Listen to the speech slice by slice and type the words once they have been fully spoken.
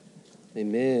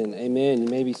Amen. Amen. You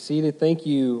may be seated. Thank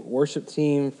you, worship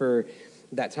team, for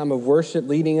that time of worship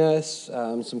leading us.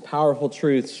 Some powerful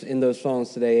truths in those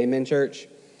songs today. Amen, church.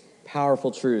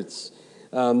 Powerful truths.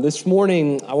 This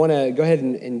morning, I want to go ahead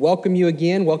and welcome you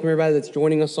again. Welcome everybody that's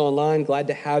joining us online. Glad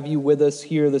to have you with us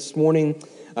here this morning.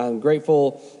 I'm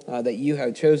grateful that you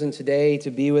have chosen today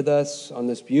to be with us on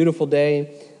this beautiful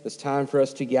day. It's time for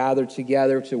us to gather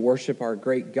together to worship our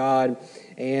great God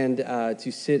and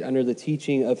to sit under the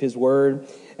teaching of His Word.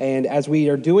 And as we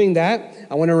are doing that,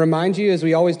 I want to remind you, as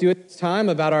we always do at this time,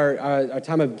 about our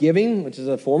time of giving, which is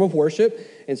a form of worship.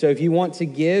 And so if you want to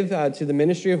give to the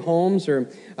Ministry of Homes or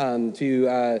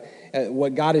to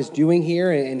what God is doing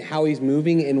here and how He's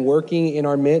moving and working in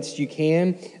our midst, you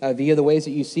can via the ways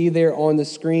that you see there on the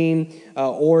screen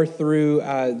or through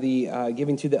the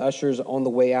giving to the ushers on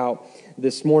the way out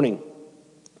this morning.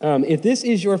 If this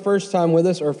is your first time with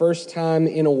us or first time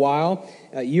in a while,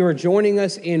 you are joining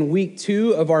us in week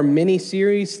 2 of our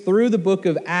mini-series through the book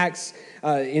of Acts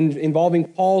involving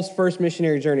Paul's first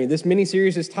missionary journey. This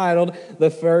mini-series is titled The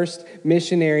First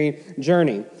Missionary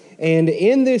Journey. And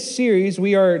in this series,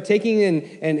 we are taking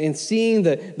and seeing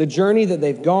the journey that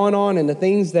they've gone on and the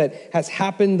things that has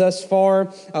happened thus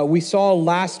far. We saw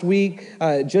last week,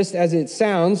 just as it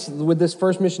sounds, with this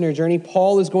first missionary journey,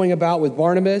 Paul is going about with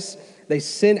Barnabas. They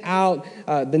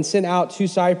been sent out to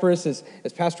Cyprus,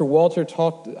 as Pastor Walter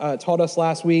taught us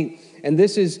last week. And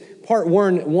this is part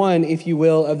one, if you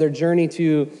will, of their journey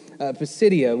to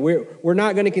Pisidia. We're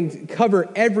not going to cover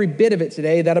every bit of it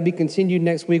today. That'll be continued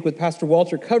next week with Pastor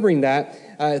Walter covering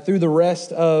that through the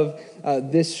rest of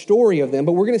this story of them.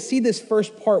 But we're going to see this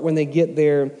first part when they get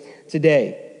there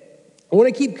today. I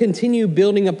want to continue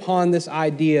building upon this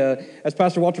idea, as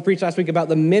Pastor Walter preached last week, about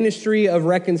the ministry of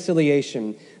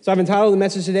reconciliation. So I've entitled the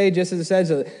message today, just as it says,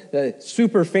 a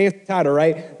super fancy title,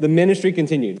 right? The ministry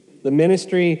continued. The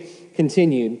ministry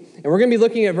continued. And we're going to be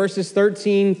looking at verses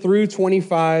 13 through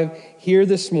 25 here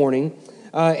this morning.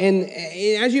 And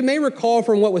as you may recall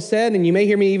from what was said, and you may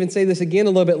hear me even say this again a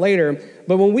little bit later,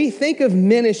 but when we think of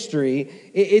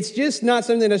ministry, it's just not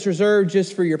something that's reserved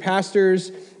just for your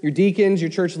pastors, your deacons, your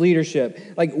church leadership.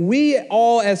 Like, we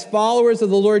all, as followers of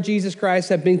the Lord Jesus Christ,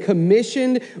 have been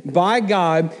commissioned by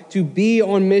God to be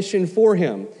on mission for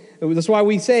Him. That's why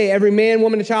we say every man,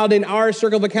 woman, and child in our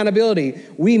circle of accountability.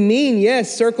 We mean,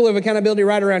 yes, circle of accountability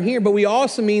right around here, but we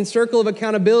also mean circle of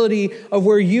accountability of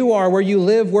where you are, where you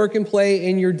live, work, and play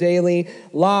in your daily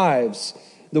lives.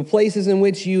 The places in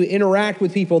which you interact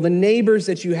with people, the neighbors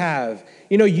that you have.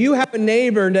 You know, you have a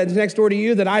neighbor that's next door to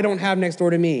you that I don't have next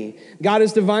door to me. God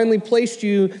has divinely placed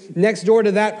you next door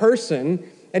to that person,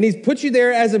 and He's put you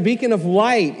there as a beacon of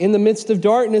light in the midst of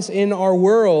darkness in our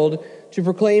world to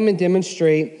proclaim and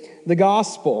demonstrate the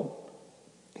gospel.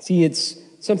 See, it's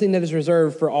something that is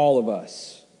reserved for all of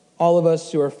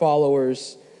us who are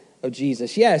followers of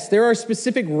Jesus. Yes, there are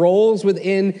specific roles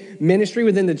within ministry,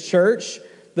 within the church.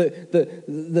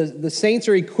 The saints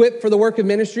are equipped for the work of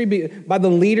ministry by the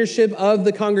leadership of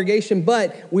the congregation,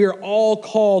 but we are all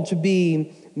called to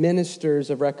be ministers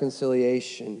of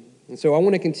reconciliation. And so I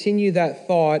want to continue that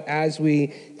thought as we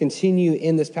continue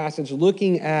in this passage,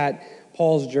 looking at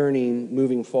Paul's journey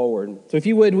moving forward. So if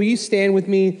you would, will you stand with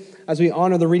me as we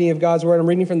honor the reading of God's word? I'm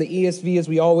reading from the ESV as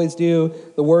we always do.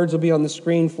 The words will be on the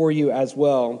screen for you as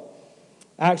well.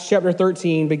 Acts chapter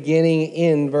 13, beginning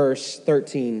in verse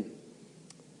 13.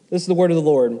 This is the word of the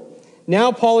Lord.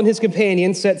 Now Paul and his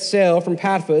companions set sail from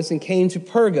Paphos and came to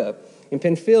Perga in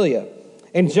Pamphylia.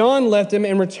 And John left them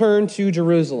and returned to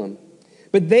Jerusalem.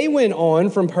 But they went on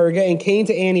from Perga and came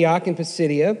to Antioch in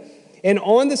Pisidia. And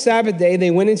on the Sabbath day they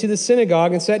went into the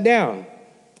synagogue and sat down.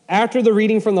 After the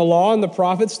reading from the law and the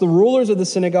prophets, the rulers of the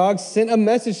synagogue sent a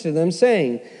message to them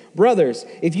saying, "Brothers,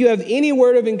 if you have any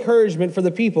word of encouragement for the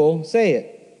people, say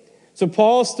it." So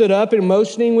Paul stood up and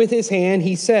motioning with his hand,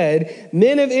 he said,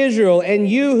 "Men of Israel, and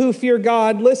you who fear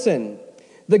God, listen.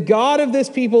 The God of this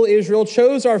people Israel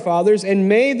chose our fathers and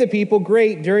made the people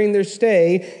great during their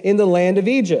stay in the land of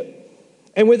Egypt.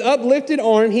 And with uplifted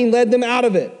arm, He led them out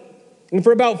of it. And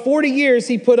for about 40 years,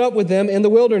 He put up with them in the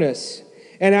wilderness.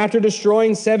 And after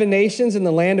destroying 7 nations in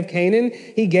the land of Canaan,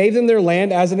 He gave them their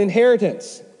land as an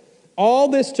inheritance. All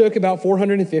this took about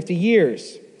 450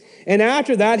 years. And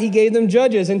after that, He gave them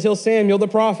judges until Samuel the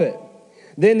prophet.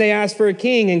 Then they asked for a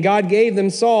king, and God gave them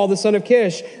Saul, the son of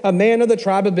Kish, a man of the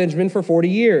tribe of Benjamin, for 40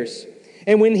 years.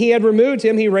 And when He had removed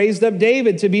him, He raised up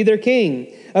David to be their king,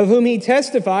 of whom He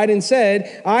testified and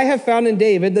said, I have found in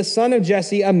David, the son of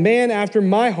Jesse, a man after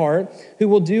my heart, who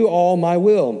will do all my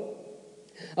will.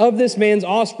 Of this man's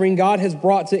offspring, God has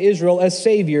brought to Israel a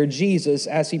Savior, Jesus,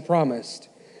 as He promised.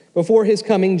 Before his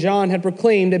coming, John had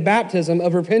proclaimed a baptism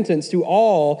of repentance to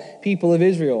all people of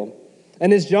Israel.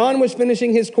 And as John was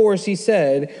finishing his course, he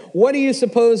said, "What do you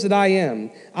suppose that I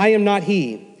am? I am not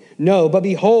he. No, but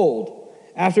behold,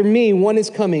 after me one is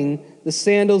coming, the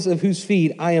sandals of whose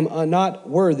feet I am not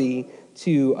worthy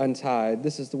to untie."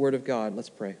 This is the word of God. Let's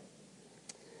pray.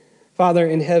 Father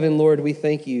in heaven, Lord, we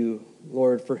thank you,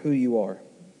 Lord, for who you are.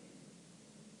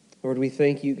 Lord, we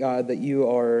thank you, God, that you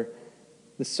are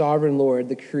the sovereign Lord,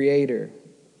 the creator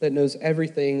that knows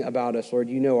everything about us. Lord,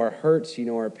 you know our hurts, you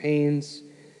know our pains,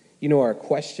 you know our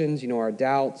questions, you know our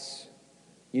doubts,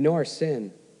 you know our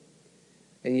sin.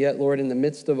 And yet, Lord, in the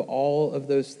midst of all of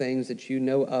those things that you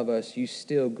know of us, you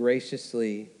still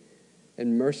graciously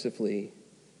and mercifully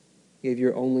gave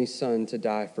your only Son to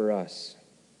die for us.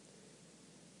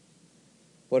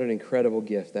 What an incredible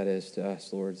gift that is to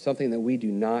us, Lord, something that we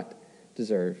do not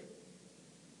deserve.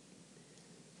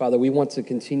 Father, we want to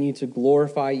continue to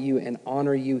glorify you and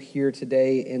honor you here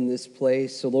today in this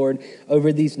place. So, Lord,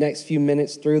 over these next few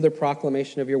minutes through the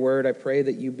proclamation of your word, I pray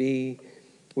that you be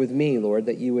with me, Lord,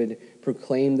 that you would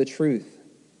proclaim the truth,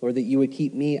 Lord, that you would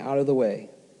keep me out of the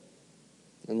way.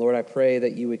 And Lord, I pray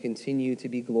that you would continue to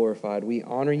be glorified. We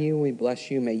honor you, we bless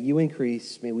you. May you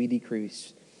increase, may we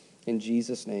decrease. In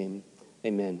Jesus' name,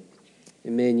 amen.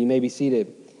 Amen. You may be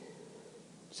seated.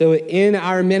 So in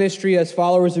our ministry as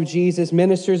followers of Jesus,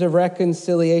 ministers of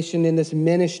reconciliation in this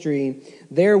ministry,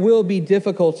 there will be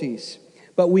difficulties,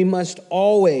 but we must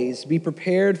always be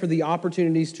prepared for the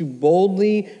opportunities to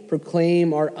boldly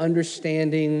proclaim our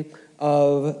understanding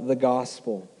of the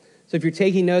gospel. So if you're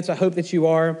taking notes, I hope that you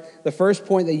are. The first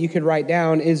point that you could write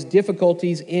down is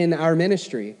difficulties in our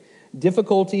ministry.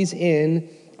 Difficulties in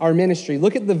our ministry.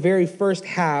 Look at the very first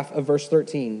half of verse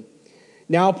 13.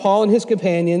 Now Paul and his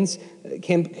companions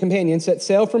set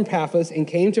sail from Paphos and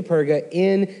came to Perga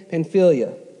in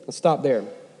Pamphylia. Let's stop there.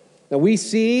 Now we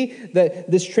see that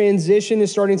this transition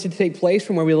is starting to take place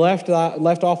from where we left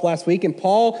off last week. And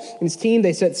Paul and his team,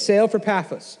 they set sail for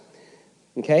Paphos,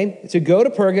 okay, to go to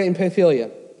Perga in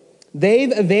Pamphylia.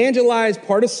 They've evangelized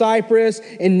part of Cyprus,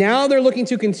 and now they're looking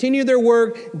to continue their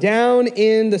work down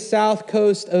in the south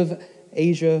coast of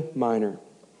Asia Minor.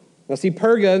 Now see,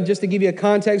 Perga, just to give you a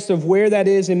context of where that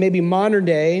is in maybe modern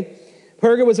day,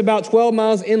 Perga was about 12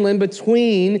 miles inland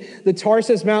between the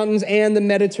Tarsus Mountains and the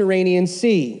Mediterranean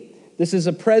Sea. This is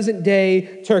a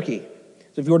present-day Turkey.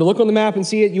 So if you were to look on the map and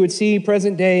see it, you would see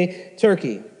present-day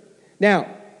Turkey. Now,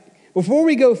 before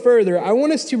we go further, I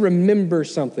want us to remember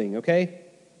something, okay?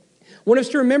 I want us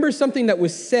to remember something that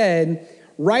was said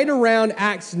right around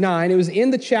Acts 9. It was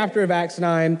in the chapter of Acts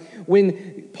 9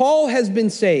 when Paul has been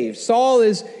saved. Saul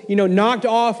is, knocked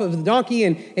off of the donkey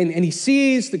and he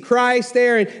sees the Christ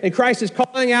there and Christ is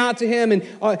calling out to him and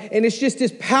it's just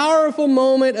this powerful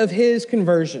moment of his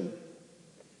conversion.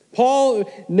 Paul,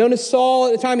 known as Saul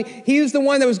at the time, he was the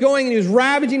one that was going and he was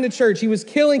ravaging the church. He was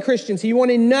killing Christians. He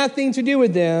wanted nothing to do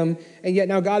with them. And yet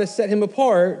now God has set him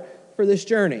apart for this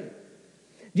journey.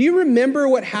 Do you remember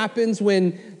what happens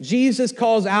when Jesus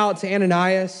calls out to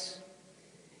Ananias?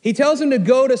 He tells him to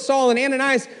go to Saul, and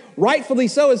Ananias, rightfully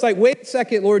so, is like, wait a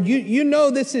second, Lord, you know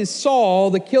this is Saul,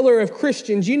 the killer of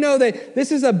Christians. You know that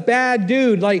this is a bad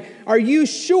dude. Like, are you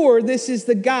sure this is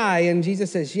the guy? And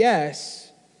Jesus says,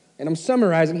 yes. And I'm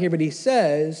summarizing here, but he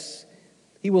says,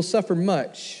 he will suffer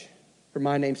much for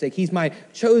my name's sake. He's my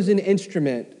chosen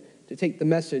instrument to take the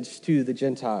message to the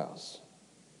Gentiles.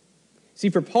 See,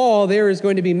 for Paul, there is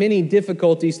going to be many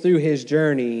difficulties through his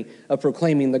journey of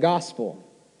proclaiming the gospel.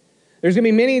 There are going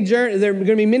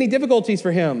to be many difficulties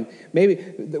for him.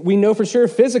 Maybe we know for sure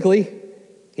physically.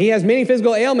 He has many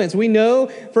physical ailments. We know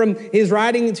from his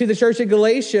writing to the church at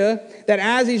Galatia that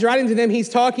as he's writing to them, he's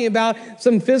talking about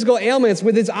some physical ailments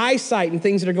with his eyesight and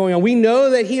things that are going on. We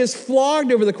know that he is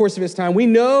flogged over the course of his time. We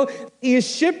know he is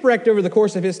shipwrecked over the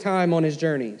course of his time on his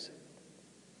journeys.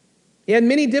 He had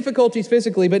many difficulties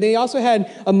physically, but he also had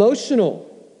emotional.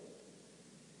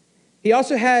 He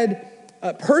also had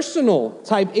personal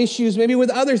type issues, maybe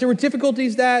with others. There were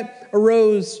difficulties that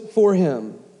arose for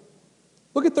him.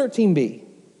 Look at 13b.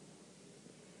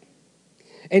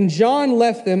 And John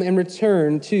left them and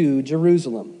returned to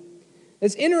Jerusalem.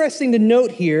 It's interesting to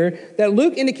note here that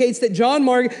Luke indicates that John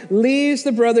Mark leaves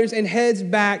the brothers and heads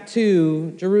back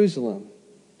to Jerusalem.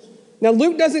 Now,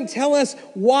 Luke doesn't tell us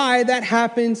why that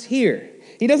happens here.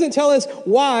 He doesn't tell us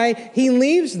why he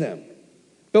leaves them.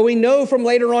 But we know from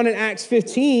later on in Acts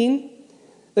 15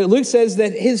 that Luke says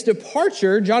that his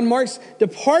departure, John Mark's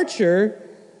departure,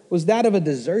 was that of a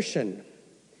desertion.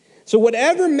 So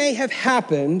whatever may have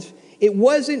happened, it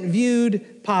wasn't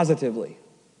viewed positively.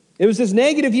 It was this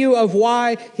negative view of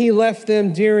why he left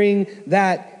them during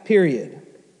that period.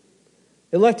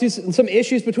 It led to some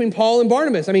issues between Paul and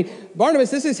Barnabas. I mean,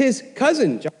 Barnabas, this is his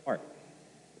cousin, John Mark.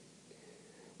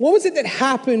 What was it that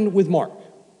happened with Mark?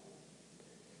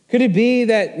 Could it be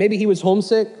that maybe he was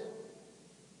homesick?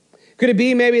 Could it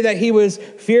be maybe that he was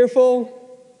fearful?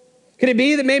 Could it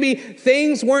be that maybe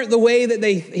things weren't the way that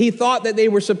he thought that they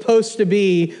were supposed to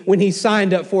be when he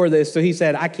signed up for this, so he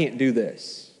said, I can't do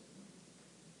this?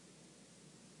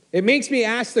 It makes me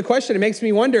ask the question, it makes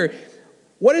me wonder,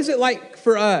 what is it like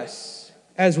for us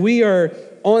as we are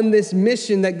on this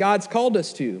mission that God's called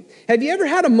us to? Have you ever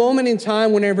had a moment in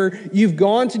time whenever you've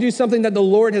gone to do something that the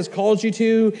Lord has called you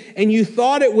to, and you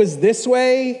thought it was this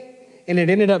way, and it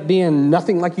ended up being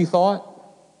nothing like you thought?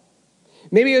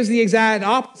 Maybe it was the exact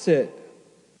opposite.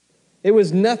 It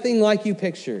was nothing like you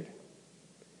pictured.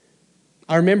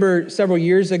 I remember several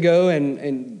years ago,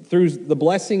 and through the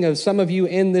blessing of some of you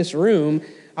in this room,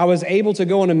 I was able to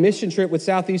go on a mission trip with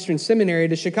Southeastern Seminary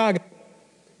to Chicago.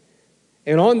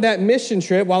 And on that mission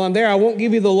trip, while I'm there, I won't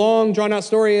give you the long, drawn-out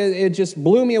story. It just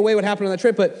blew me away what happened on that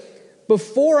trip. But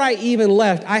before I even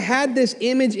left, I had this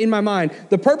image in my mind.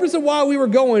 The purpose of why we were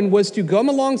going was to come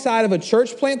alongside of a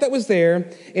church plant that was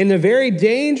there in a very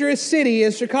dangerous city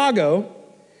as Chicago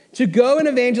to go and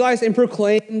evangelize and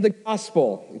proclaim the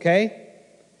gospel, okay?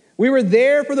 We were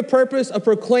there for the purpose of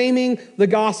proclaiming the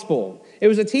gospel. It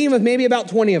was a team of maybe about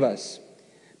 20 of us.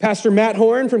 Pastor Matt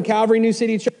Horn from Calvary New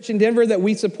City Church in Denver that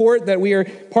we support, that we are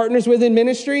partners with in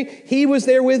ministry, he was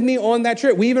there with me on that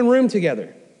trip. We even roomed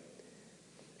together.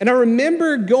 And I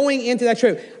remember going into that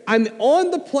trip. I'm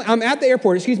at the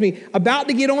airport, about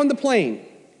to get on the plane.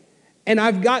 And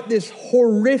I've got this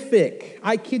horrific,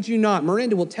 I kid you not,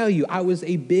 Miranda will tell you, I was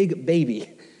a big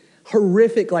baby.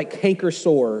 Horrific, like canker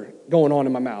sore going on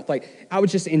in my mouth. Like I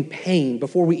was just in pain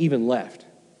before we even left.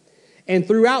 And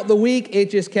throughout the week, it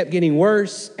just kept getting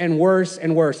worse and worse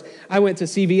and worse. I went to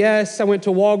CVS, I went to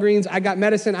Walgreens, I got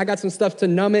medicine, I got some stuff to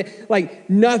numb it. Like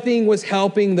nothing was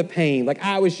helping the pain. Like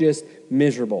I was just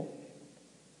miserable.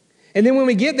 And then when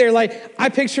we get there, like I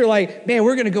picture like, man,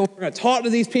 we're gonna talk to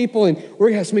these people and we're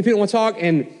gonna have so many people want to talk.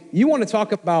 And you want to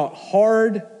talk about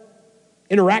hard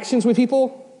interactions with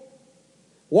people?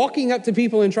 Walking up to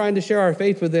people and trying to share our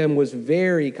faith with them was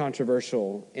very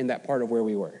controversial in that part of where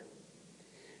we were.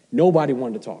 Nobody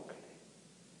wanted to talk.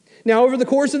 Now, over the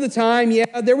course of the time,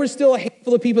 there was still a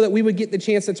handful of people that we would get the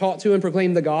chance to talk to and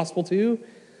proclaim the gospel to.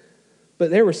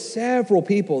 But there were several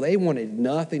people, they wanted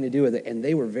nothing to do with it, and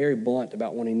they were very blunt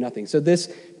about wanting nothing. So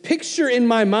this picture in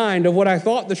my mind of what I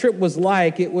thought the trip was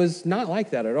like, it was not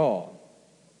like that at all.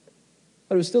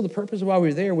 But it was still the purpose of why we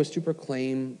were there was to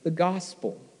proclaim the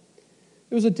gospel.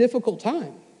 It was a difficult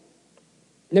time.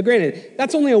 Now, granted,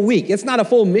 that's only a week. It's not a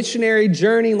full missionary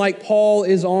journey like Paul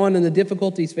is on and the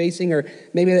difficulties facing, or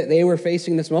maybe that they were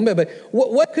facing this moment. But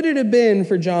what could it have been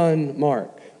for John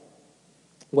Mark?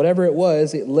 Whatever it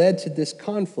was, it led to this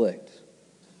conflict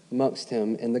amongst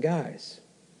him and the guys.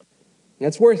 And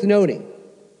that's worth noting.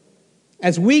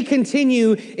 As we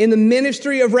continue in the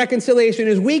ministry of reconciliation,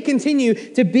 as we continue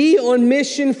to be on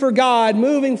mission for God,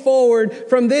 moving forward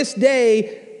from this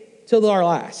day till our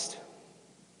last.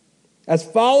 As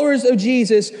followers of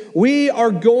Jesus, we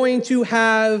are going to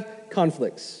have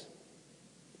conflicts.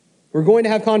 We're going to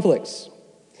have conflicts.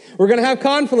 We're going to have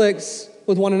conflicts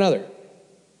with one another.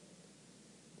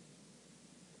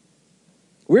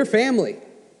 We're family.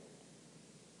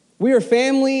 We are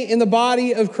family in the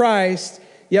body of Christ,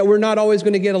 yet we're not always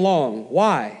going to get along.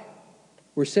 Why?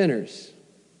 We're sinners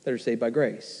that are saved by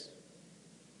grace.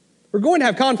 We're going to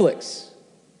have conflicts.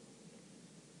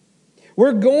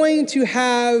 We're going to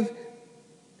have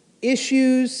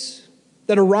issues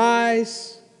that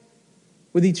arise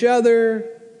with each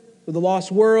other, with the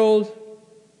lost world,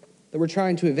 that we're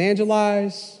trying to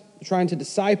evangelize, we're trying to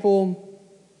disciple.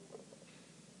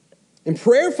 And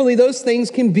prayerfully, those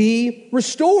things can be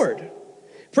restored.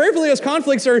 Prayerfully, those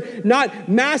conflicts are not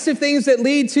massive things that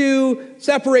lead to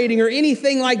separating or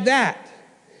anything like that.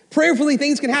 Prayerfully,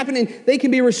 things can happen and they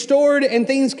can be restored and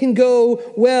things can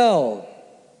go well.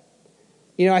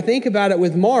 You know, I think about it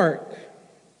with Mark.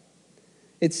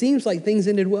 It seems like things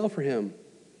ended well for him.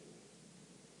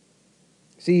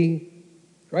 See, he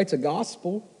writes a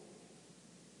gospel.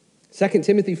 2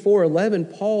 Timothy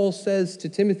 4:11, Paul says to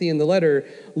Timothy in the letter,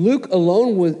 Luke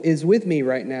alone is with me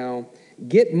right now.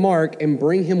 Get Mark and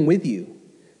bring him with you,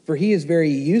 for he is very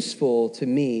useful to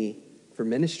me for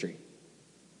ministry.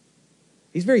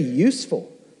 He's very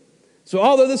useful. So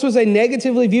although this was a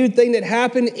negatively viewed thing that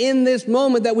happened in this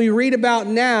moment that we read about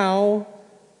now,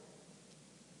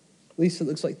 at least it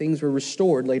looks like things were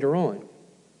restored later on.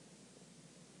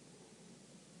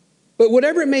 But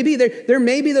whatever it may be, there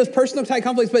may be those personal type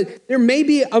conflicts, but there may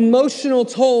be emotional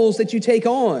tolls that you take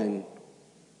on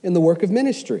in the work of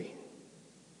ministry.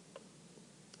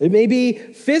 It may be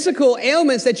physical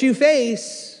ailments that you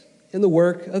face in the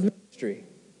work of ministry.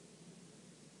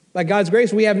 By God's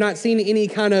grace, we have not seen any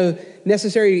kind of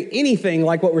necessary anything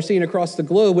like what we're seeing across the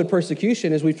globe with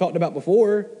persecution, as we've talked about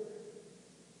before.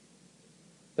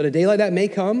 But a day like that may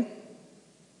come.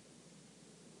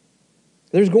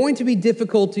 There's going to be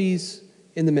difficulties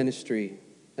in the ministry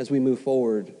as we move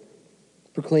forward,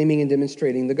 proclaiming and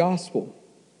demonstrating the gospel.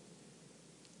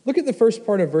 Look at the first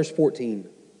part of verse 14.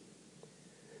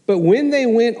 But when they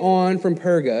went on from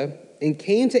Perga and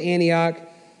came to Antioch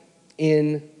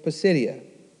in Pisidia.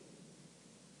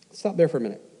 Stop there for a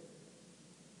minute.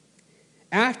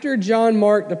 After John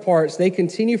Mark departs, they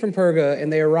continue from Perga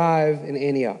and they arrive in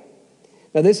Antioch.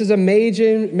 Now, this is a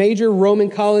major Roman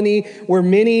colony where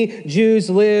many Jews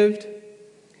lived.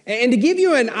 And to give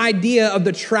you an idea of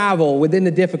the travel within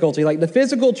the difficulty, like the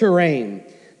physical terrain,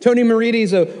 Tony Meridi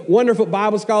is a wonderful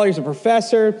Bible scholar. He's a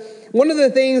professor. One of the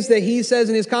things that he says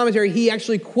in his commentary, he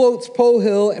actually quotes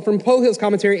Pohill from Pohill's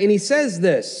commentary, and he says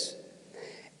this: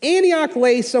 Antioch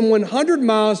lay some 100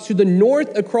 miles to the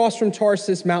north across from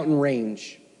Tarsus mountain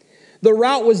range. The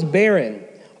route was barren,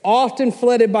 often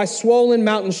flooded by swollen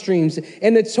mountain streams,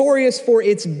 and notorious for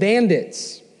its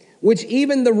bandits, which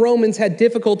even the Romans had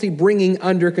difficulty bringing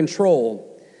under control.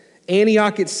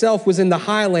 Antioch itself was in the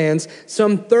highlands,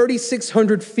 some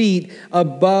 3,600 feet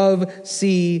above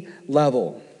sea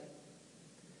level.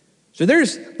 So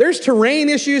there's terrain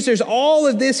issues, there's all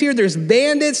of this here, there's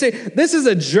bandits. This is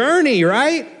a journey,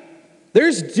 right?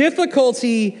 There's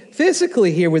difficulty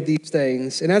physically here with these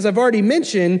things. And as I've already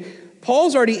mentioned,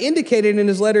 Paul's already indicated in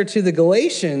his letter to the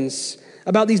Galatians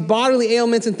about these bodily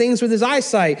ailments and things with his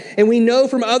eyesight. And we know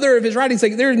from other of his writings,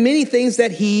 like there are many things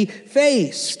that he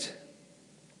faced.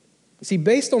 See,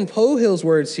 based on Pohill's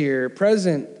words here,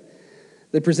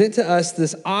 they present to us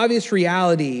this obvious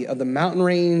reality of the mountain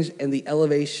range and the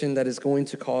elevation that is going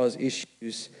to cause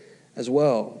issues as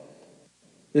well.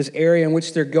 This area in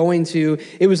which they're going to,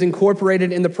 it was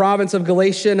incorporated in the province of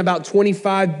Galatia in about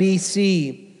 25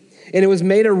 BC. And it was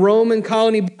made a Roman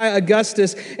colony by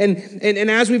Augustus. And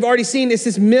as we've already seen, it's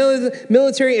this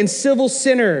military and civil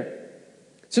center.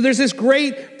 So there's this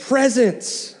great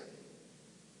presence.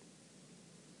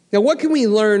 Now, what can we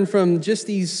learn from just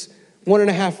these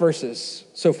 1.5 verses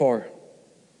so far?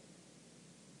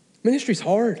 Ministry's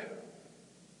hard. I'm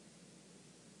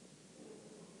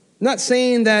not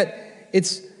saying that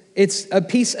it's a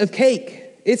piece of cake.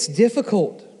 It's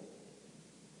difficult.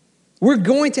 We're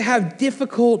going to have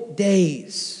difficult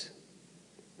days,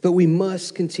 but we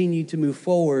must continue to move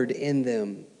forward in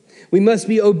them. We must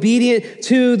be obedient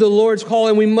to the Lord's call,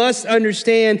 and we must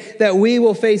understand that we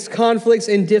will face conflicts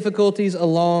and difficulties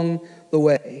along the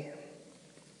way.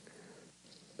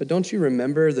 But don't you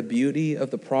remember the beauty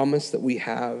of the promise that we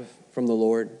have from the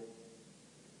Lord?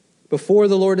 Before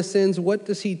the Lord ascends, what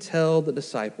does he tell the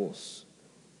disciples?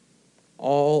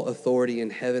 All authority in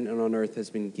heaven and on earth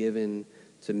has been given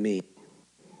to me.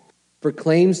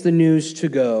 Proclaims the news to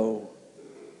go.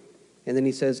 And then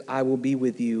he says, I will be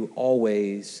with you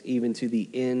always, even to the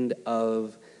end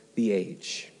of the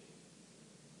age.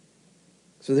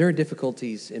 So there are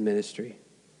difficulties in ministry.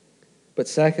 But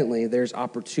secondly, there's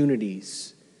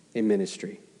opportunities in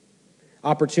ministry.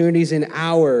 Opportunities in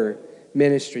our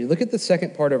ministry. Look at the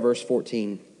second part of verse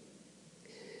 14.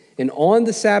 And on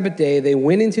the Sabbath day, they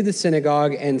went into the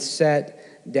synagogue and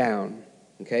sat down.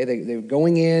 Okay, they were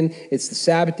going in. It's the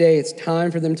Sabbath day. It's time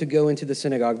for them to go into the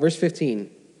synagogue. Verse 15.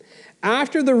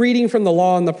 After the reading from the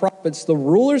law and the prophets, the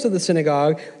rulers of the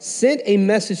synagogue sent a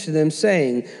message to them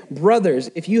saying,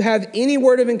 brothers, if you have any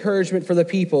word of encouragement for the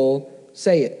people,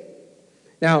 say it.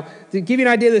 Now, to give you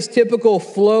an idea of this typical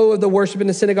flow of the worship in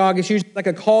the synagogue, it's usually like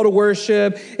a call to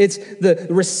worship. It's the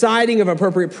reciting of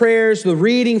appropriate prayers, the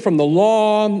reading from the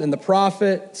law and the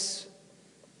prophets.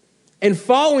 And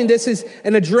following this is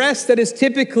an address that is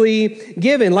typically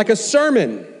given, like a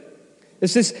sermon.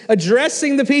 It's this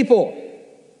addressing the people.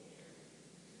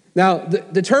 Now,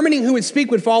 determining who would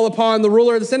speak would fall upon the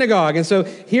ruler of the synagogue. And so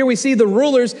here we see the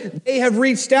rulers, they have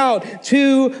reached out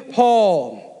to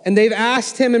Paul. And they've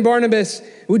asked him and Barnabas,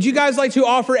 would you guys like to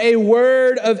offer a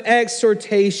word of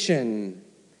exhortation?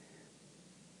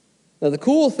 Now, the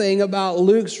cool thing about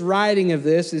Luke's writing of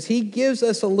this is he gives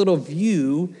us a little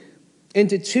view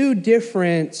into 2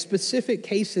 different specific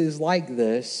cases like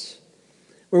this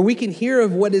where we can hear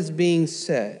of what is being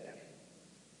said.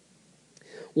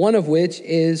 One of which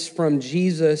is from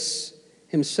Jesus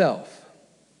himself.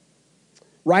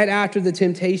 Right after the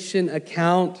temptation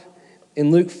account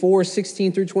In Luke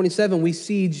 4:16-27, we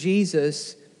see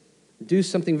Jesus do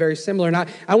something very similar. And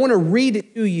I want to read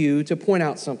it to you to point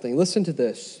out something. Listen to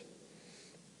this.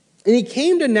 And he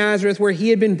came to Nazareth where he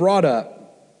had been brought up.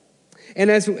 And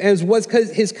as was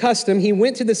his custom, he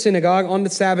went to the synagogue on the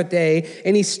Sabbath day,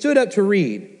 and he stood up to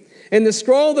read. And the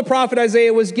scroll of the prophet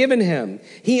Isaiah was given him.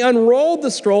 He unrolled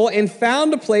the scroll and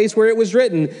found a place where it was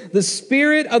written, "The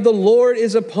Spirit of the Lord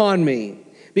is upon me,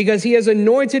 because he has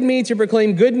anointed me to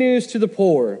proclaim good news to the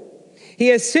poor. He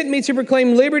has sent me to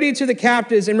proclaim liberty to the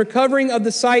captives and recovering of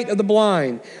the sight of the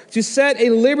blind, to set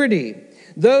at liberty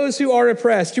those who are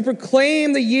oppressed, to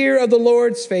proclaim the year of the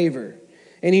Lord's favor."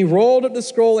 And he rolled up the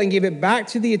scroll and gave it back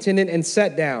to the attendant and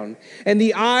sat down. And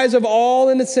the eyes of all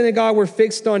in the synagogue were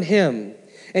fixed on him.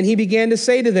 And he began to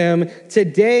say to them,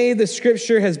 "Today the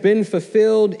scripture has been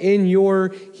fulfilled in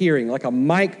your hearing." Like a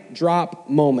mic drop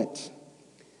moment.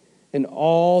 And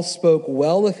all spoke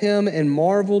well of him and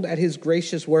marveled at his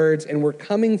gracious words and were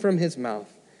coming from his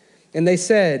mouth. And they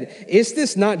said, "Is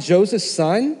this not Joseph's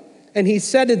son?" And he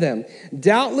said to them,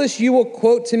 "Doubtless you will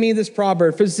quote to me this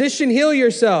proverb, 'Physician, heal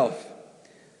yourself.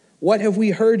 What have we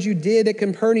heard you did at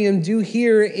Capernaum, do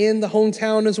here in the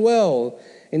hometown as well?'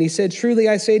 And he said, 'Truly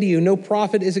I say to you, no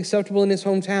prophet is acceptable in his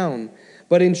hometown.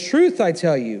 But in truth I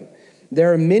tell you,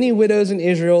 there are many widows in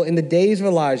Israel in the days of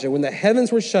Elijah, when the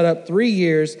heavens were shut up 3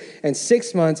 years and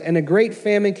 6 months, and a great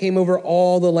famine came over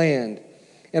all the land.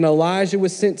 And Elijah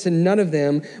was sent to none of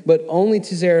them, but only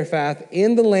to Zarephath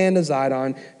in the land of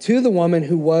Zidon, to the woman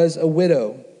who was a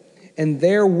widow. And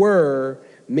there were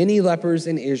many lepers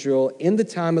in Israel in the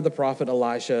time of the prophet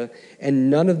Elisha, and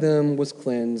none of them was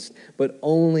cleansed, but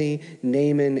only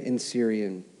Naaman in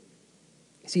Syrian."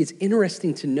 See, it's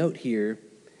interesting to note here,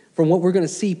 from what we're going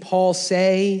to see Paul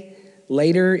say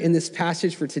later in this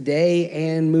passage for today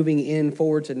and moving in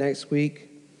forward to next week,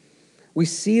 we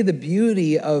see the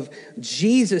beauty of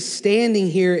Jesus standing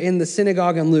here in the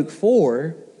synagogue in Luke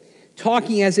 4,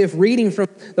 talking as if reading from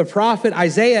the prophet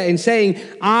Isaiah and saying,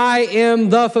 "I am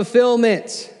the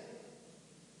fulfillment.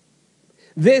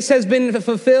 This has been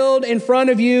fulfilled in front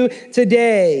of you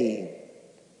today."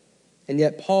 And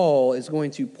yet Paul is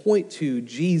going to point to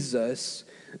Jesus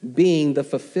being the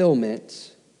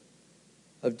fulfillment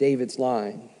of David's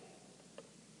line.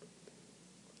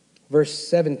 Verse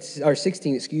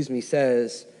 16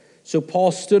 says, "So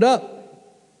Paul stood up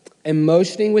and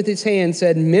motioning with his hand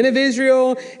said, 'Men of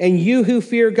Israel, and you who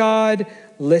fear God,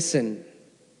 listen.'"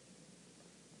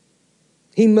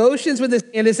 He motions with his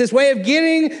hand. It's this way of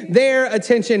getting their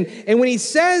attention. And when he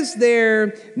says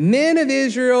there, "Men of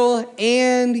Israel,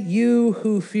 and you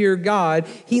who fear God,"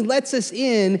 he lets us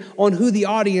in on who the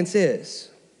audience is.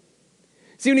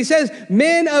 See, when he says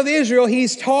 "men of Israel,"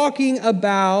 he's talking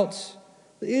about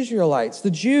the Israelites,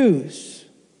 the Jews.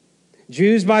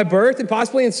 Jews by birth and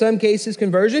possibly in some cases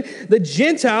conversion. The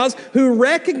Gentiles who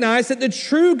recognized that the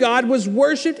true God was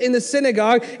worshiped in the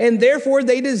synagogue and therefore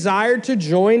they desired to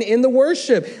join in the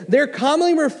worship. They're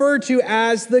commonly referred to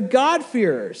as the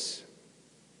God-fearers.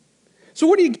 So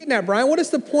what are you getting at, Brian? What is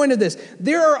the point of this?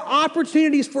 There are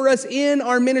opportunities for us in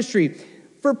our ministry.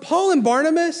 For Paul and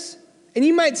Barnabas, and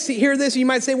you might hear this, and you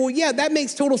might say, "Well, yeah, that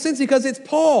makes total sense because it's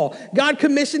Paul. God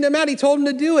commissioned him out. He told him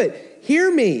to do it." Hear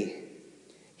me.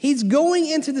 He's going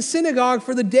into the synagogue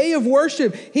for the day of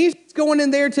worship. He's going in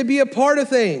there to be a part of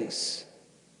things.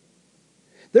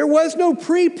 There was no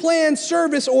pre-planned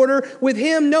service order with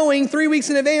him knowing 3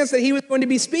 weeks in advance that he was going to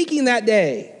be speaking that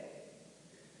day.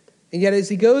 And yet as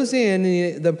he goes in,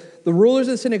 the rulers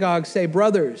of the synagogue say,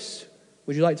 "Brothers,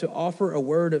 would you like to offer a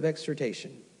word of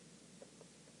exhortation?"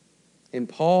 And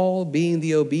Paul, being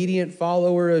the obedient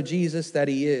follower of Jesus that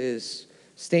he is,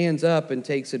 stands up and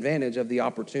takes advantage of the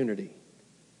opportunity.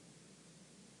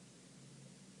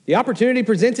 The opportunity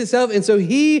presents itself, and so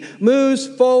he moves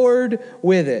forward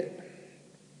with it.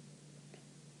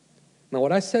 Now,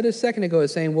 what I said a second ago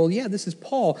is saying, well, yeah, this is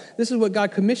Paul. This is what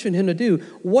God commissioned him to do.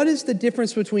 What is the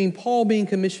difference between Paul being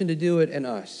commissioned to do it and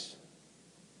us?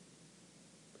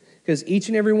 Because each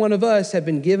and every one of us have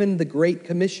been given the Great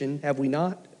Commission, have we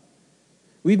not?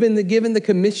 We've been given the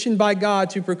commission by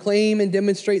God to proclaim and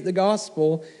demonstrate the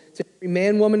gospel to every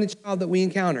man, woman, and child that we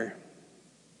encounter.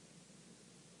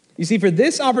 You see, for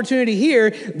this opportunity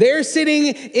here, they're sitting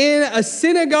in a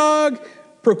synagogue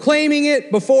proclaiming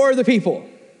it before the people.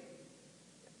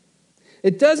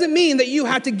 It doesn't mean that you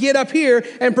have to get up here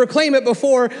and proclaim it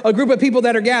before a group of people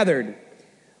that are gathered.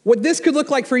 What this could look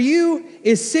like for you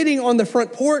is sitting on the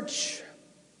front porch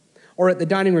or at the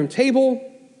dining room table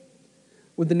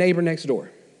with the neighbor next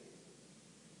door,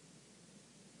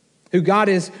 who God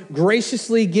has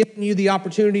graciously given you the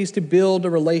opportunities to build a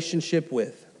relationship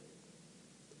with.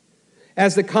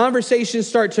 As the conversations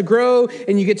start to grow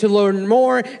and you get to learn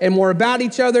more and more about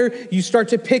each other, you start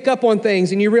to pick up on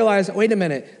things and you realize, wait a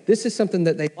minute, this is something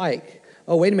that they like.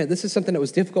 Oh, wait a minute, this is something that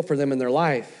was difficult for them in their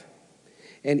life.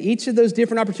 And each of those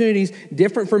different opportunities,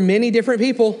 different for many different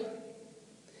people,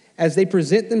 as they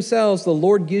present themselves, the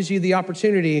Lord gives you the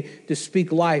opportunity to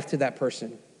speak life to that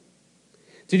person.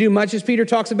 To do much as Peter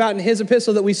talks about in his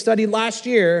epistle that we studied last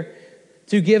year,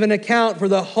 to give an account for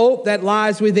the hope that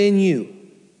lies within you.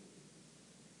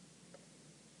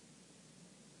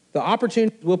 The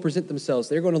opportunities will present themselves.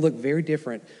 They're going to look very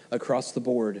different across the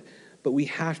board, but we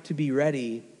have to be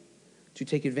ready to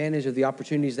take advantage of the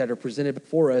opportunities that are presented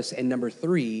before us. And number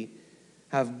 3,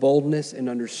 have boldness and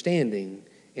understanding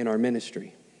in our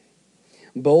ministry.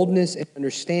 Boldness and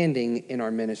understanding in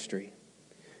our ministry.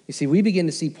 You see, we begin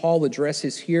to see Paul address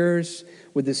his hearers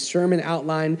with this sermon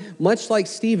outline, much like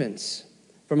Stephen's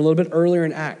from a little bit earlier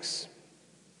in Acts.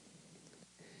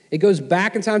 It goes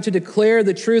back in time to declare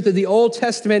the truth of the Old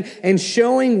Testament and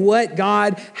showing what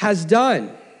God has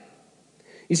done.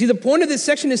 You see, the point of this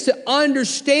section is to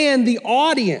understand the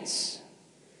audience.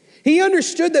 He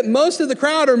understood that most of the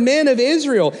crowd are men of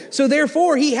Israel, so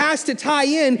therefore he has to tie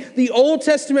in the Old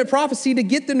Testament prophecy to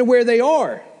get them to where they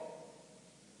are.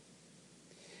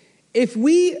 Let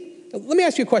me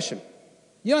ask you a question.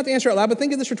 You don't have to answer out loud, but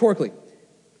think of this rhetorically.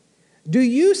 Do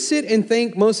you sit and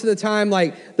think most of the time,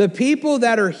 like, the people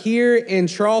that are here in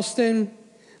Charleston,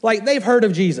 like, they've heard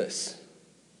of Jesus?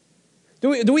 Do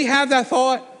we have that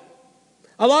thought?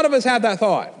 A lot of us have that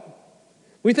thought.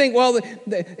 We think, well,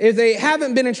 if they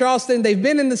haven't been in Charleston, they've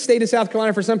been in the state of South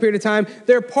Carolina for some period of time.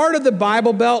 They're part of the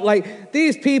Bible Belt. Like,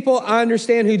 these people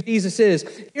understand who Jesus is.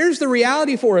 Here's the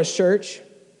reality for us, church.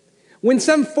 When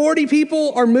some 40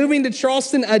 people are moving to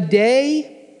Charleston a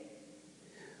day,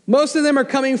 most of them are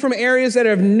coming from areas that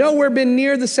have nowhere been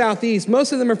near the Southeast.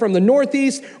 Most of them are from the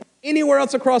Northeast, anywhere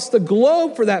else across the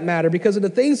globe for that matter, because of the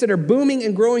things that are booming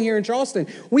and growing here in Charleston.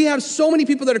 We have so many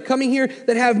people that are coming here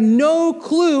that have no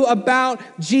clue about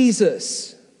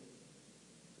Jesus.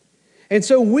 And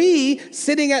so we,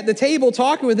 sitting at the table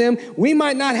talking with them, we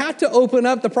might not have to open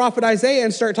up the prophet Isaiah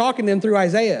and start talking to them through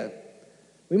Isaiah.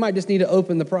 We might just need to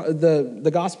open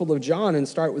the Gospel of John and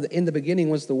start with, in the beginning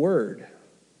was the Word.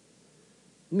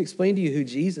 Let me explain to you who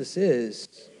Jesus is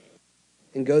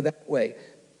and go that way.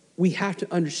 We have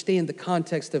to understand the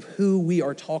context of who we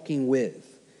are talking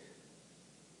with.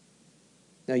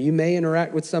 Now, you may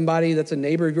interact with somebody that's a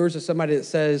neighbor of yours or somebody that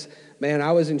says, man,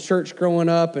 I was in church growing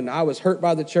up and I was hurt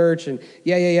by the church and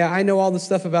yeah, I know all the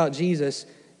stuff about Jesus.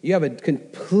 You have a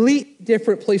complete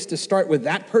different place to start with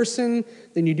that person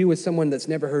than you do with someone that's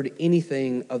never heard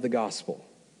anything of the gospel.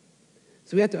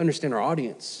 So we have to understand our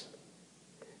audience.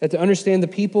 We have to understand the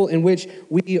people in which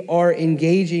we are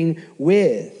engaging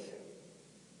with.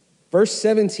 Verse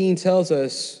 17 tells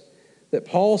us that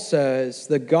Paul says,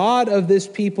 the God of this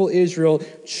people, Israel,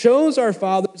 chose our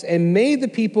fathers and made the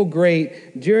people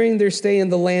great during their stay in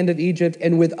the land of Egypt,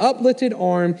 and with uplifted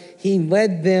arm, he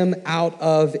led them out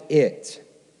of it.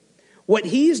 What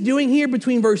he's doing here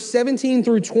between verse 17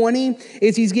 through 20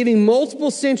 is he's giving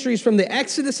multiple centuries from the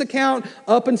Exodus account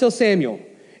up until Samuel.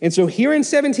 And so here in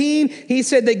 17, he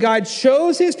said that God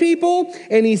chose his people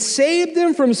and he saved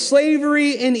them from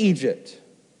slavery in Egypt.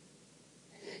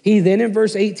 He then in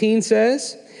verse 18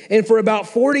 says, and for about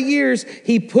 40 years,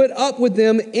 he put up with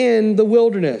them in the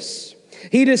wilderness.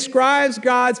 He describes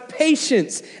God's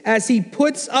patience as he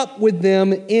puts up with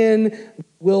them in the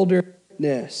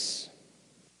wilderness.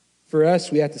 For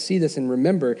us, we have to see this and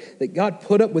remember that God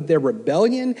put up with their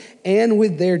rebellion and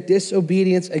with their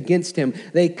disobedience against him.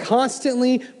 They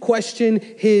constantly question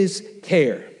his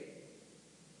care.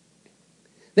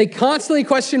 They constantly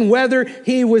question whether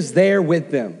he was there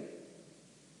with them.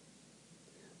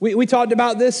 We talked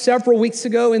about this several weeks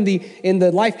ago in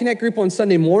the Life Connect group on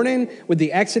Sunday morning with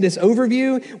the Exodus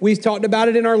overview. We've talked about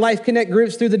it in our Life Connect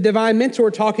groups through the Divine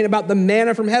Mentor, talking about the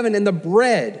manna from heaven and the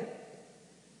bread.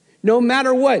 No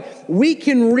matter what, we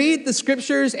can read the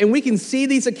scriptures and we can see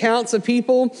these accounts of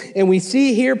people, and we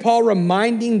see here Paul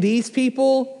reminding these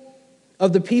people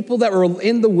of the people that were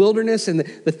in the wilderness and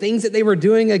the things that they were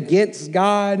doing against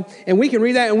God. And we can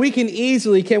read that and we can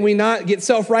easily, can we not, get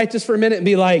self-righteous for a minute and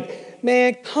be like,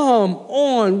 man, come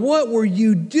on, what were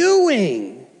you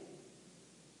doing?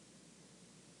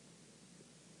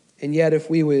 And yet if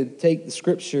we would take the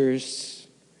scriptures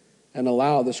and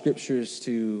allow the scriptures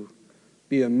to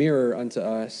be a mirror unto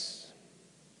us,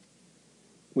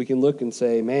 we can look and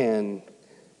say, man,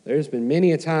 there's been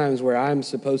many a times where I'm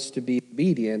supposed to be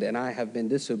obedient and I have been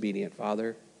disobedient,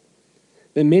 Father.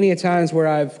 Been many a times where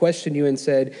I've questioned you and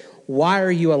said, why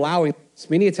are you allowing this?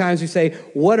 Many a times we say,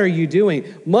 what are you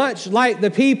doing? Much like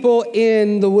the people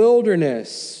in the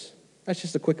wilderness. That's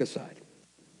just a quick aside.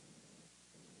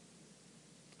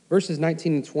 Verses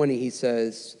 19 and 20, he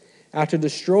says, after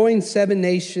destroying 7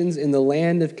 nations in the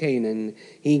land of Canaan,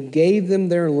 he gave them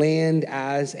their land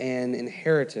as an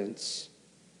inheritance.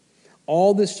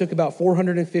 All this took about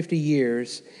 450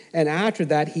 years, and after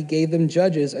that he gave them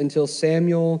judges until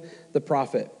Samuel the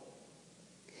prophet.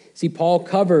 See, Paul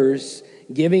covers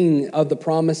giving of the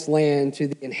promised land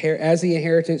to as the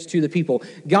inheritance to the people.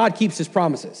 God keeps his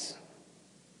promises.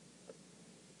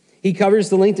 He covers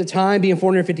the length of time being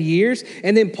 450 years.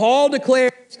 And then Paul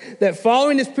declares that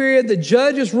following this period, the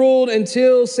judges ruled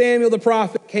until Samuel the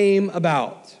prophet came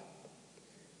about.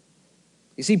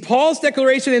 You see, Paul's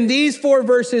declaration in these 4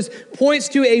 verses points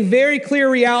to a very clear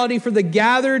reality for the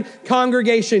gathered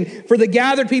congregation, for the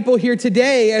gathered people here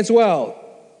today as well.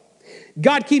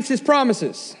 God keeps his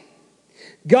promises.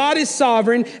 God is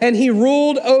sovereign, and he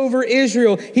ruled over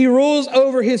Israel. He rules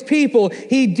over his people.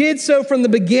 He did so from the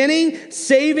beginning,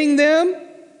 saving them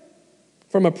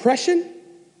from oppression,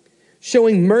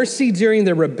 showing mercy during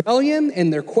their rebellion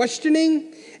and their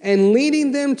questioning, and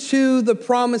leading them to the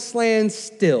promised land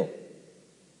still.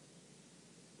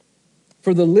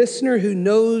 For the listener who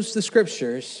knows the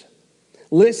scriptures,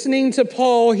 listening to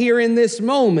Paul here in this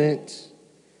moment,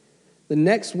 the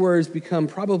next words become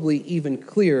probably even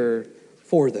clearer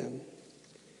for them.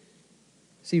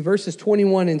 See, verses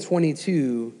 21 and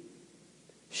 22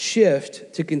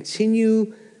 shift to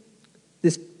continue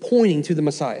this pointing to the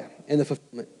Messiah and the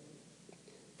fulfillment.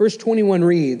 Verse 21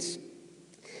 reads,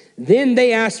 then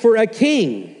they asked for a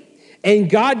king, and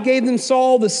God gave them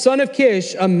Saul, the son of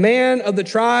Kish, a man of the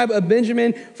tribe of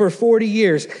Benjamin, for 40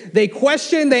 years. They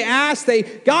questioned, they asked,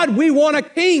 God, we want a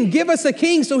king. Give us a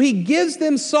king. So he gives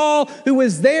them Saul, who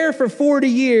was there for 40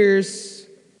 years.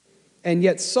 And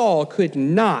yet Saul could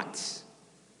not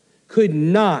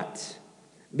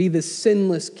be the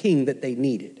sinless king that they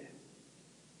needed.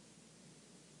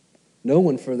 No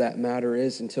one, for that matter,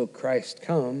 is until Christ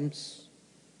comes.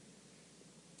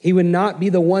 He would not be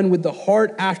the one with the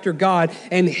heart after God,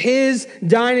 and his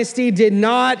dynasty did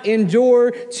not endure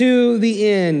to the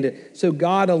end. So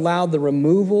God allowed the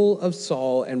removal of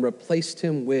Saul and replaced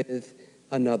him with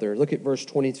another. Look at verse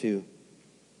 22.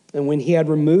 And when he had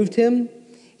removed him,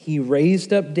 he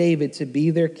raised up David to be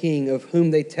their king, of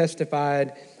whom he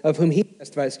testified,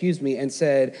 and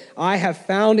said, I have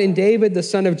found in David, the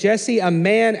son of Jesse, a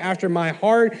man after my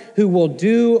heart who will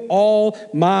do all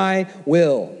my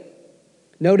will.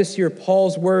 Notice here,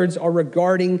 Paul's words are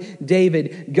regarding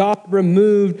David. God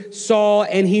removed Saul,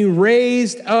 and he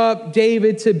raised up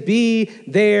David to be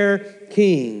their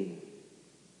king.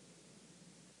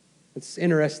 What's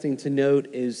interesting to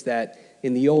note is that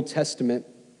in the Old Testament,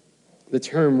 the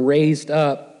term raised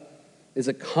up is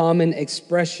a common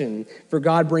expression for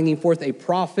God bringing forth a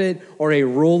prophet or a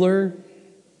ruler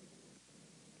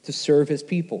to serve his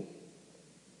people.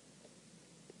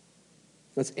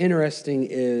 What's interesting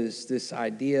is this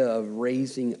idea of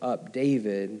raising up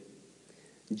David.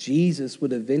 Jesus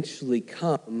would eventually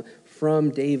come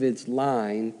from David's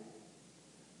line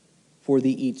for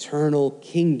the eternal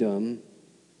kingdom.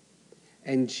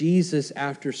 And Jesus,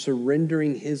 after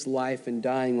surrendering his life and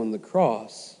dying on the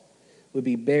cross, would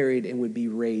be buried and would be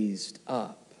raised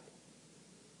up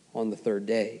on the 3rd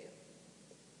day.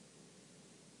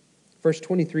 Verse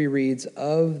 23 reads,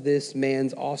 of this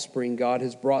man's offspring God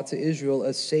has brought to Israel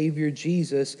a Savior,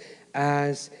 Jesus,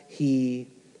 as he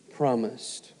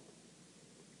promised.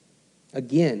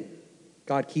 Again,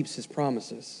 God keeps his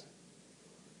promises.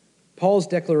 Paul's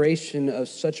declaration of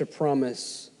such a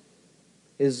promise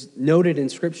is noted in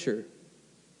Scripture.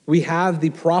 We have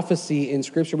the prophecy in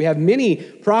Scripture. We have many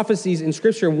prophecies in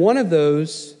Scripture. One of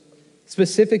those,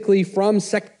 specifically from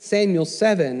 2 Samuel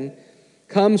 7,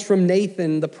 comes from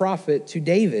Nathan the prophet to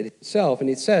David himself. And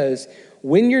it says,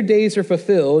 when your days are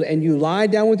fulfilled and you lie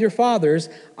down with your fathers,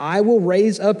 I will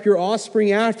raise up your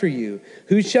offspring after you,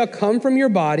 who shall come from your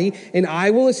body, and I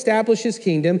will establish his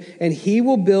kingdom, and he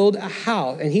will build a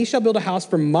house, and he shall build a house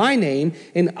for my name,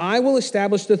 and I will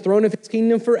establish the throne of his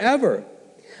kingdom forever.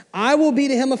 I will be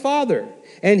to him a father,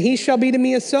 and he shall be to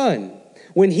me a son.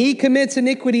 When he commits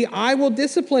iniquity, I will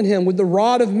discipline him with the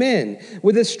rod of men,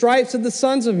 with the stripes of the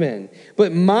sons of men.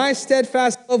 But my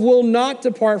steadfast love will not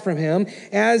depart from him,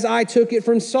 as I took it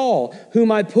from Saul,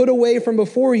 whom I put away from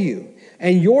before you.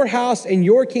 And your house and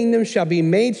your kingdom shall be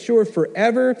made sure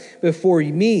forever before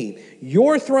me.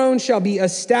 Your throne shall be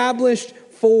established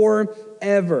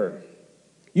forever.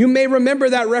 You may remember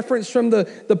that reference from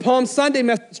the Palm Sunday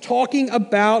message talking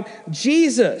about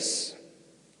Jesus.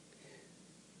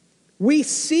 We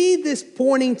see this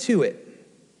pointing to it.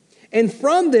 And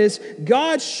from this,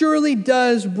 God surely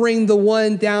does bring the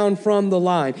one down from the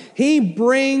line. He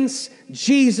brings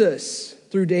Jesus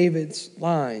through David's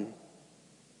line.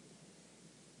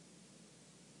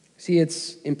 See,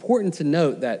 it's important to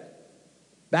note that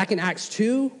back in Acts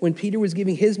 2, when Peter was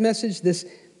giving his message,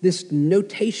 this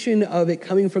notation of it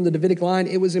coming from the Davidic line,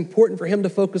 it was important for him to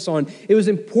focus on. It was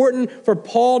important for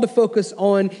Paul to focus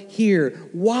on here.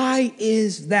 Why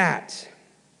is that?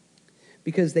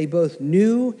 Because they both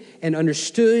knew and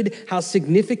understood how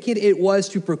significant it was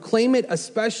to proclaim it,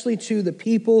 especially to the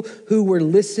people who were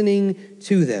listening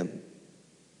to them.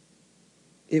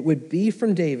 It would be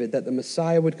from David that the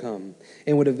Messiah would come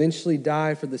and would eventually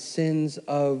die for the sins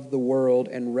of the world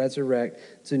and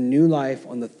resurrect to new life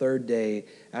on the third day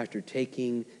after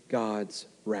taking God's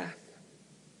wrath.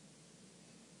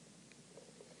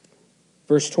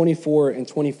 Verse 24 and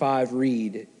 25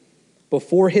 read,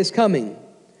 "Before his coming,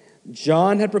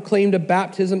 John had proclaimed a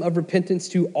baptism of repentance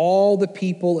to all the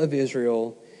people of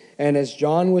Israel. And as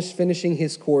John was finishing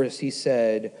his course, he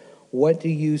said, 'What do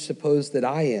you suppose that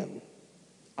I am?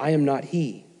 I am not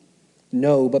he.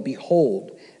 No, but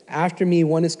behold, after me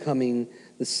one is coming,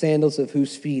 the sandals of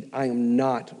whose feet I am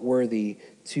not worthy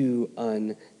to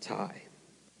untie.'"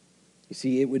 You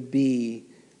see, it would be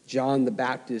John the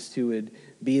Baptist who would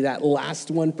be that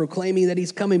last one proclaiming that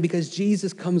he's coming, because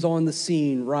Jesus comes on the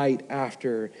scene right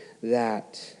after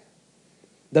that.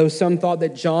 Though some thought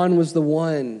that John was the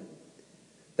one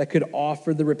that could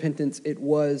offer the repentance, it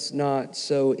was not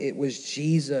so. It was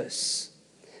Jesus.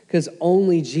 Because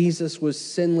only Jesus was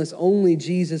sinless. Only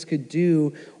Jesus could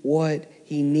do what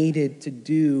he needed to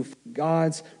do for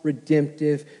God's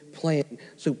redemptive plan.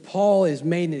 So Paul is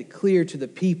making it clear to the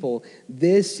people,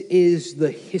 this is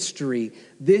the history.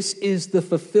 This is the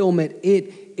fulfillment.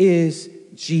 It is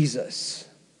Jesus.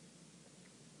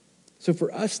 So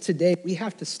for us today, we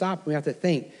have to stop and we have to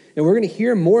think. And we're going to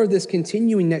hear more of this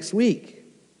continuing next week.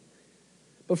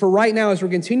 But for right now, as we're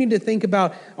continuing to think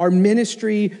about our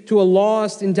ministry to a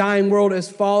lost and dying world as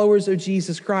followers of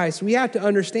Jesus Christ, we have to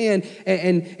understand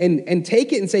and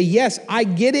take it and say, yes, I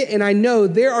get it, and I know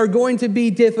there are going to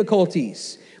be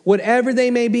difficulties. Whatever they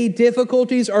may be,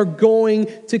 difficulties are going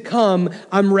to come.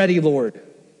 I'm ready, Lord.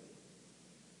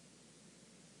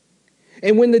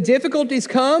 And when the difficulties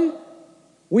come,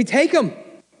 we take them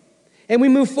and we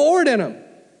move forward in them.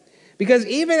 Because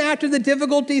even after the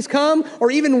difficulties come,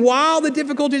 or even while the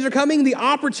difficulties are coming, the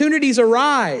opportunities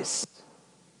arise.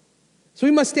 So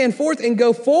we must stand forth and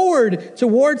go forward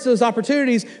towards those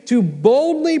opportunities to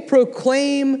boldly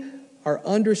proclaim our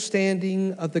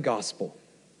understanding of the gospel.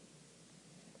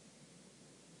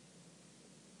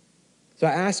 So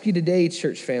I ask you today,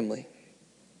 church family,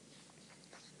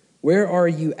 where are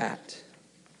you at?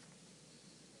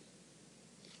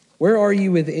 Where are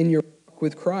you within your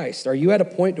with Christ? Are you at a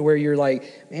point to where you're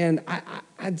like, man,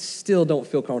 I still don't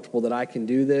feel comfortable that I can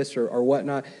do this or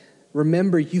whatnot?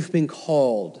 Remember, you've been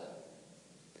called.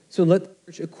 So let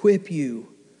the church equip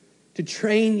you to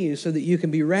train you so that you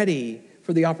can be ready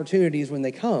for the opportunities when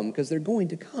they come, because they're going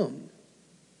to come.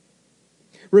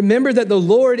 Remember that the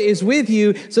Lord is with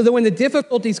you so that when the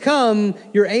difficulties come,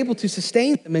 you're able to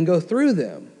sustain them and go through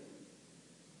them.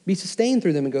 Be sustained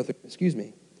through them and go through,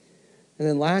 And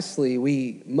then lastly,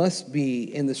 we must be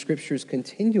in the scriptures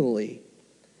continually,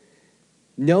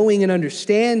 knowing and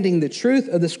understanding the truth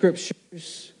of the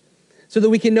scriptures so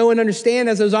that we can know and understand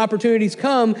as those opportunities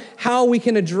come how we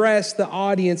can address the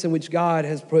audience in which God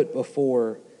has put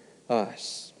before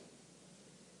us.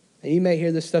 And you may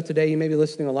hear this stuff today. You may be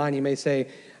listening online. You may say,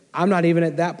 I'm not even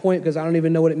at that point because I don't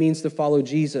even know what it means to follow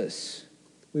Jesus.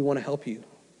 We want to help you.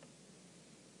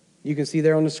 You can see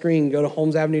there on the screen, go to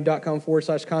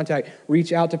holmesavenue.com/contact.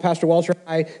 Reach out to Pastor Walter and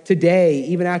I today,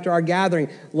 even after our gathering.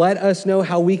 Let us know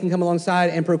how we can come alongside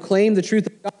and proclaim the truth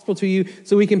of the gospel to you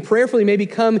so we can prayerfully maybe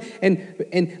come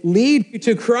and lead you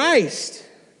to Christ,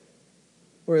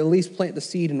 or at least plant the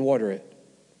seed and water it.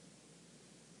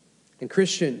 And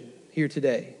Christian here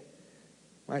today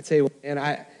might say, and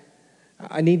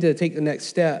I need to take the next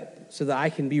step so that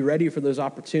I can be ready for those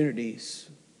opportunities.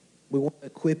 We want to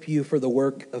equip you for the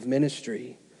work of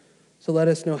ministry. So let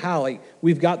us know how.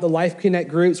 We've got the Life Connect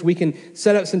groups. We can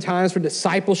set up some times for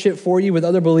discipleship for you with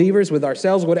other believers, with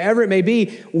ourselves, whatever it may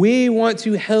be. We want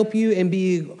to help you and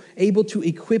be able to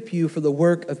equip you for the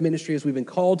work of ministry as we've been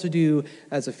called to do,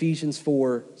 as Ephesians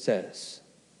 4 says.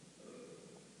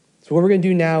 So what we're going to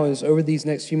do now is, over these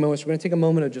next few moments, we're going to take a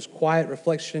moment of just quiet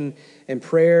reflection and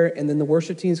prayer, and then the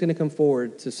worship team is going to come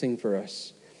forward to sing for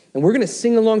us. And we're going to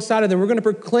sing alongside of them. We're going to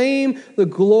proclaim the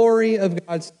glory of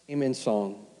God's name in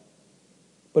song.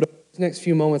 But These next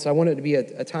few moments, I want it to be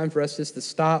a time for us just to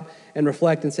stop and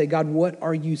reflect and say, God, what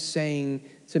are you saying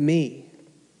to me?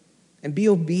 And be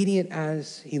obedient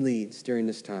as he leads during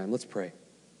this time. Let's pray.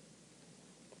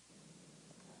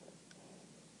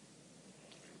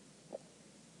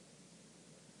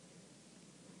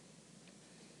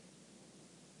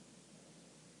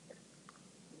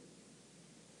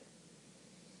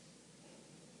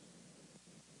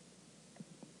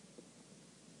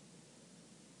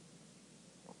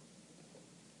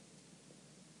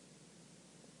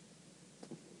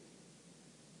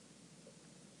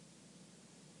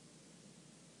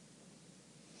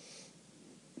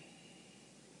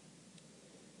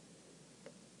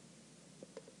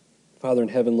 Father in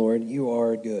heaven, Lord, you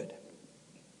are good.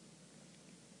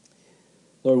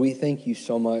 Lord, we thank you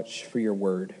so much for your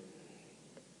word.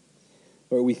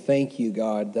 Lord, we thank you,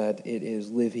 God, that it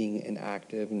is living and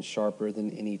active and sharper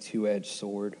than any two-edged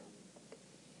sword.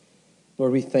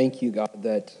 Lord, we thank you, God,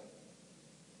 that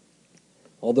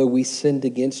although we sinned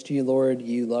against you, Lord,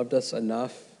 you loved us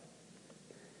enough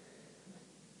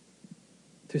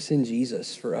to send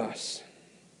Jesus for us.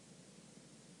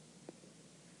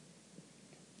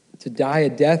 To die a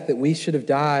death that we should have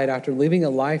died after living a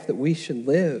life that we should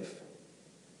live.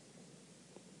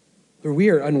 Lord, we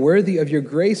are unworthy of your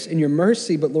grace and your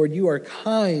mercy, but Lord, you are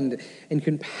kind and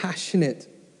compassionate,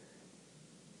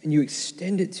 and you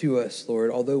extend it to us, Lord,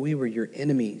 although we were your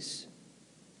enemies.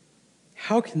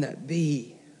 How can that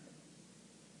be?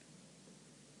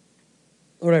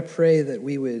 Lord, I pray that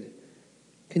we would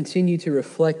continue to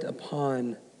reflect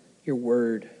upon your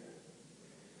word,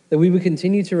 that we would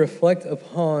continue to reflect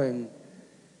upon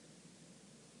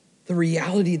the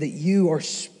reality that you are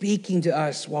speaking to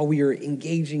us while we are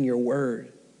engaging your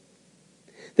word.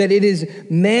 That it is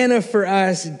manna for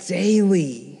us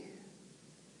daily,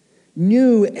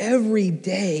 new every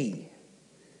day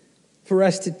for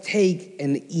us to take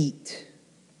and eat.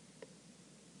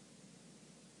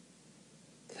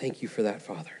 Thank you for that,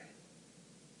 Father.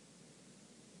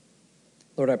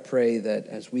 Lord, I pray that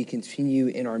as we continue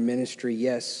in our ministry,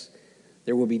 yes,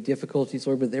 there will be difficulties,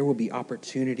 Lord, but there will be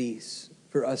opportunities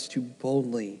for us to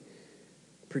boldly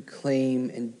proclaim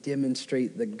and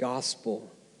demonstrate the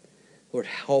gospel. Lord,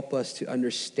 help us to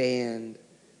understand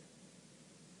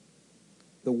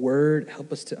the word.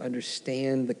 Help us to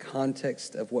understand the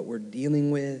context of what we're dealing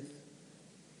with.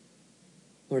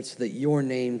 Lord, so that your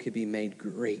name could be made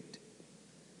great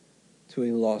to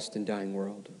a lost and dying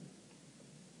world.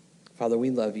 Father,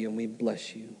 we love you and we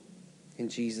bless you. In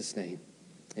Jesus' name,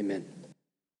 amen.